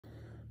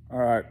All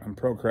right, I'm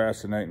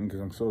procrastinating because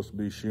I'm supposed to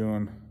be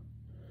shoeing,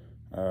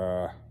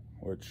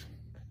 which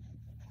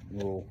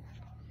we'll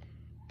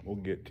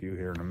get to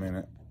here in a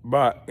minute.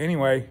 But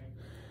anyway,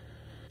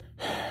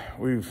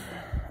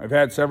 I've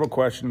had several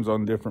questions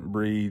on different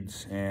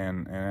breeds,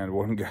 and I had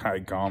one guy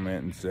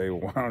comment and say,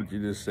 well, why don't you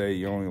just say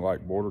you only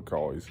like Border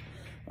Collies?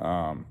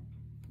 I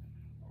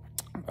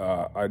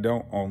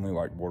don't only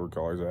like Border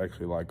Collies. I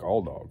actually like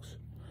all dogs.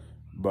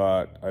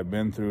 But I've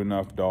been through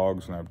enough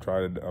dogs and I've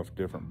tried enough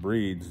different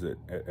breeds that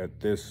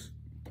at this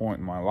point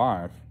in my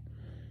life,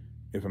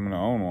 if I'm going to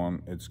own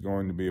one, it's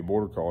going to be a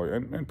Border Collie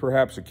and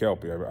perhaps a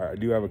Kelpie. I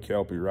do have a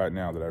Kelpie right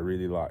now that I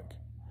really like.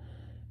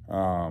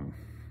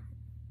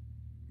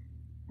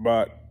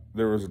 But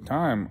there was a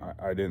time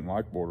I didn't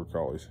like Border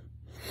Collies.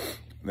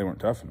 They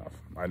weren't tough enough.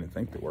 I didn't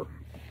think they were.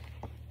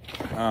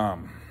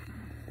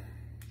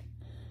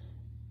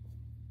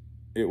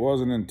 It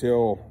wasn't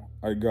until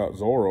I got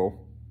Zorro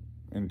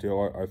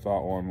until I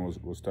thought one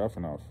was tough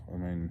enough. I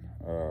mean,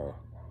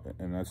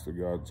 and that's the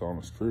God's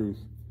honest truth.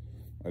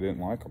 I didn't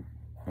like them.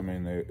 I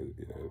mean, they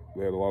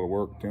had a lot of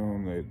work to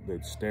them.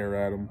 They'd stare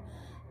at them,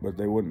 but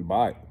they wouldn't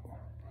bite.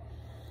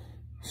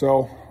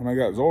 So when I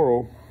got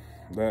Zorro,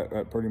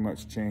 that pretty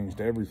much changed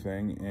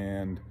everything.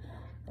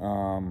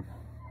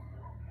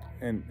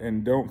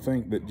 And don't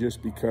think that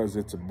just because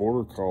it's a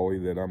Border Collie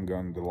that I'm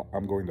going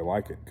to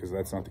like it, because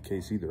that's not the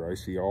case either. I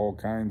see all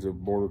kinds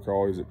of Border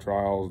Collies at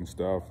trials and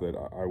stuff that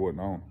I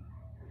wouldn't own.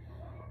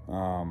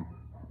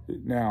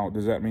 Now,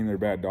 does that mean they're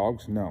bad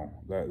dogs? No,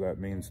 that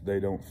means they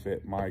don't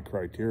fit my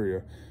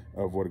criteria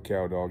of what a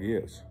cow dog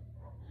is.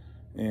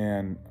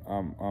 And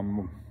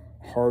I'm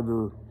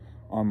harder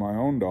on my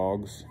own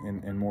dogs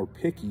and more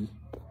picky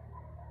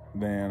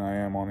than I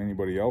am on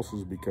anybody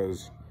else's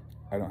because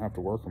I don't have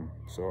to work them,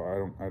 so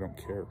I don't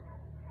care.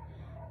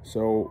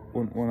 So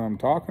when I'm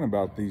talking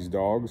about these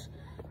dogs,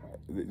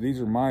 these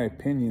are my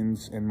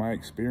opinions and my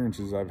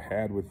experiences I've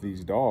had with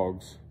these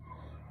dogs,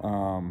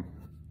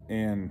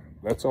 and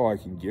that's all I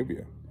can give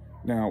you.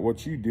 Now,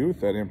 what you do with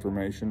that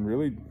information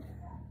really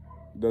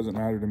doesn't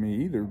matter to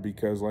me either,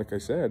 because like I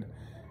said,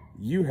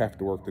 you have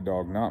to work the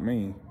dog, not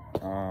me.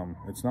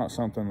 It's not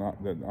something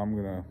that I'm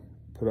gonna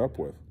put up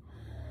with.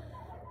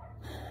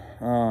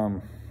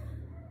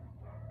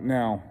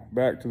 Now,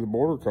 back to the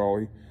Border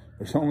Collie,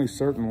 there's only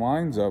certain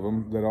lines of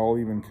them that I'll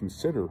even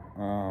consider.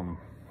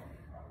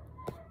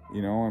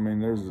 You know, I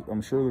mean,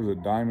 I'm sure there's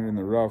a diamond in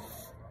the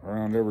rough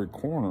around every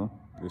corner,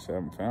 just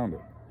haven't found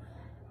it.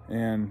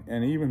 And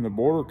even the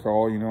Border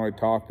Collie, you know, I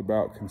talked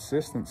about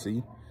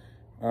consistency.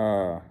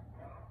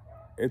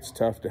 It's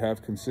tough to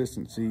have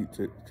consistency.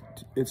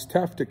 It's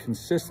tough to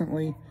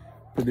consistently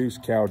produce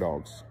cow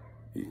dogs,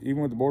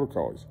 even with the Border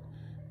Collies,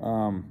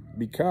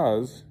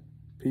 because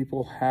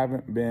people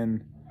haven't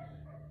been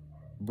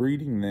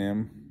breeding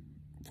them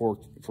for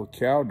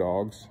cow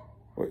dogs.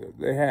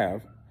 They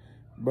have,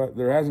 but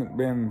there hasn't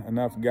been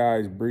enough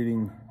guys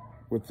breeding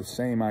with the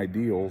same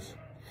ideals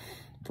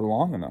for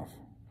long enough.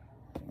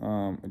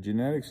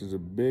 Genetics is a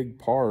big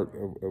part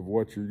of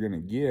what you're going to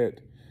get,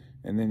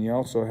 and then you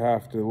also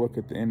have to look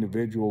at the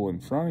individual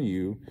in front of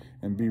you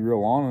and be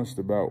real honest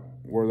about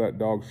where that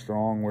dog's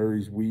strong, where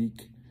he's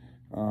weak.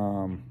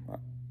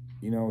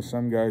 You know,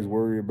 some guys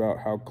worry about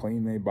how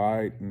clean they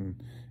bite, and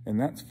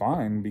that's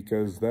fine,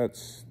 because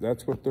that's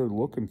what they're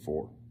looking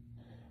for.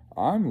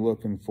 I'm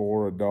looking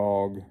for a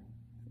dog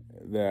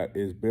that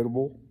is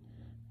biddable,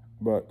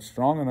 but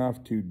strong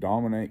enough to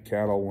dominate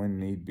cattle when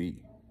need be.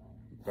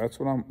 That's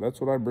what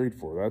I breed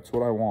for. That's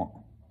what I want.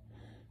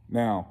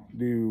 Now,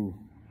 do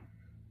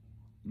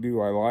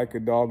I like a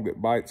dog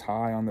that bites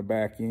high on the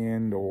back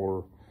end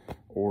or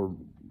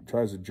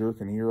tries to jerk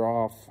an ear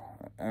off?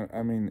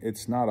 I mean,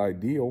 it's not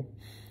ideal.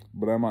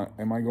 But am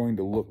I going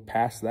to look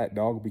past that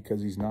dog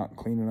because he's not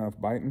clean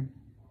enough biting?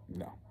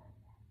 No.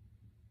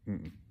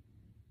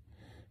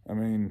 I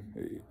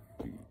mean,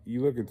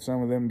 you look at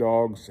some of them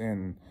dogs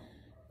and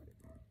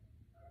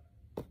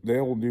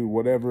they'll do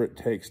whatever it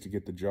takes to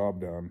get the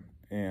job done.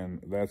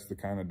 And that's the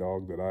kind of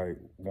dog that I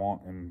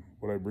want and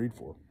what I breed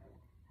for.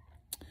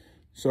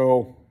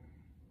 So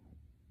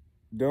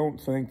don't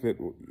think that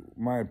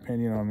my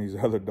opinion on these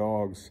other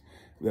dogs,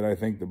 that I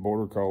think the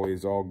Border Collie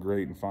is all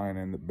great and fine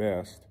and the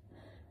best.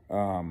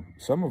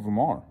 Some of them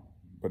are,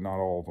 but not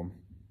all of them.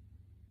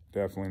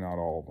 Definitely not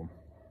all of them.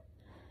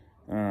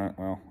 All right,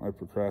 well, I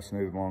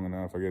procrastinated long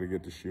enough. I got to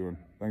get to shoeing.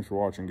 Thanks for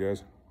watching,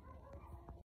 guys.